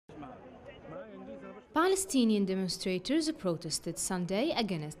Palestinian demonstrators protested Sunday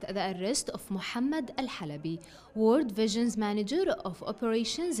against the arrest of Mohammed al-Halabi, World Vision's manager of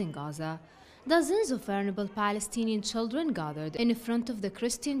operations in Gaza. Dozens of vulnerable Palestinian children gathered in front of the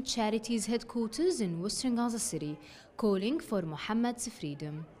Christian Charities headquarters in western Gaza City, calling for Mohammed's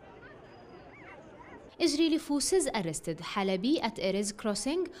freedom. Israeli forces arrested Halabi at Erez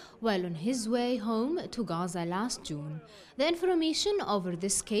crossing while on his way home to Gaza last June. The information over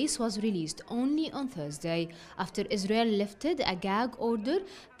this case was released only on Thursday after Israel lifted a gag order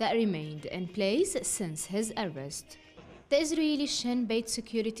that remained in place since his arrest. The Israeli Shin Bet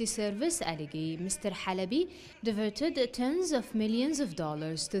security service alleged Mr. Halabi diverted tens of millions of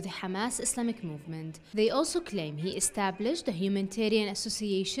dollars to the Hamas Islamic movement. They also claim he established humanitarian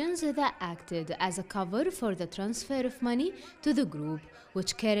associations that acted as a cover for the transfer of money to the group,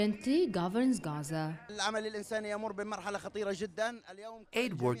 which currently governs Gaza.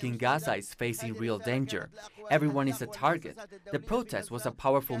 Aid work in Gaza is facing real danger. Everyone is a target. The protest was a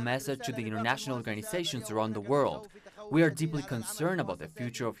powerful message to the international organizations around the world. We are deeply concerned about the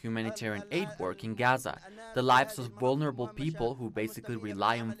future of humanitarian aid work in Gaza. The lives of vulnerable people who basically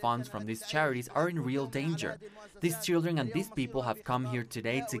rely on funds from these charities are in real danger. These children and these people have come here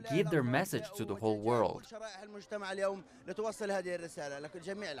today to give their message to the whole world.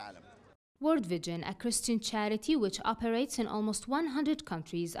 World Vision, a Christian charity which operates in almost 100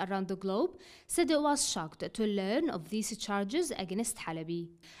 countries around the globe, said it was shocked to learn of these charges against Halabi.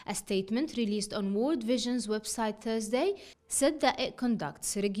 A statement released on World Vision's website Thursday said that it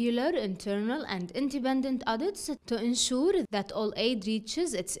conducts regular internal and independent audits to ensure that all aid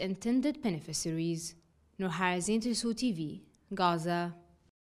reaches its intended beneficiaries. Nur Harazin, TV, Gaza.